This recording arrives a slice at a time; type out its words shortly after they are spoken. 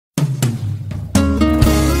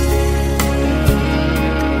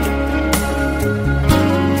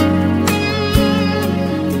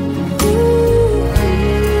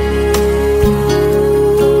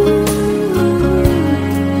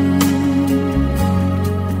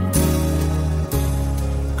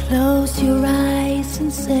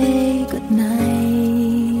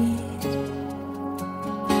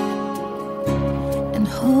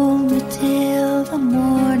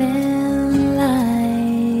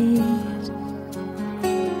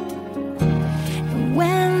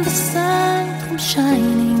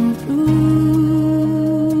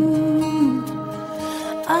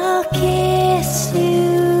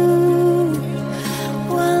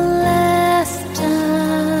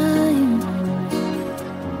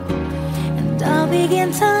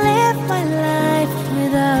begin to live my life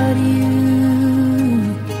without you.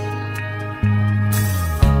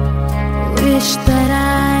 Wish that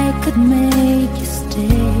I could make you stay.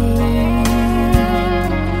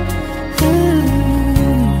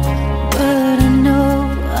 But I know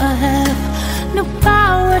I have no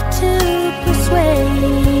power to persuade.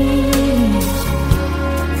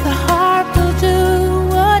 The heart will do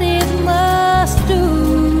what it must do.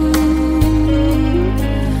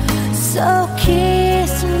 So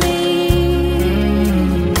kiss me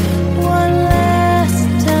one last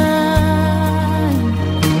time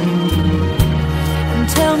and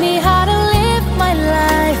tell me how to live my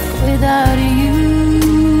life without you.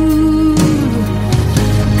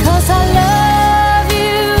 'Cause I love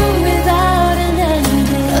you without an end.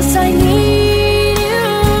 'Cause I need you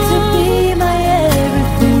to be my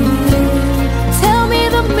everything. Tell me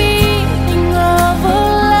the meaning of a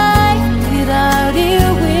life without you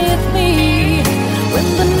with me. When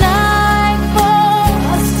the night falls,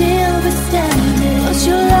 I'll still be standing. 'Cause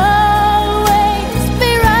you'll always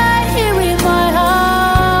be right here in my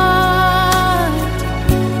heart.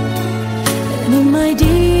 And in my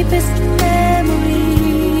deepest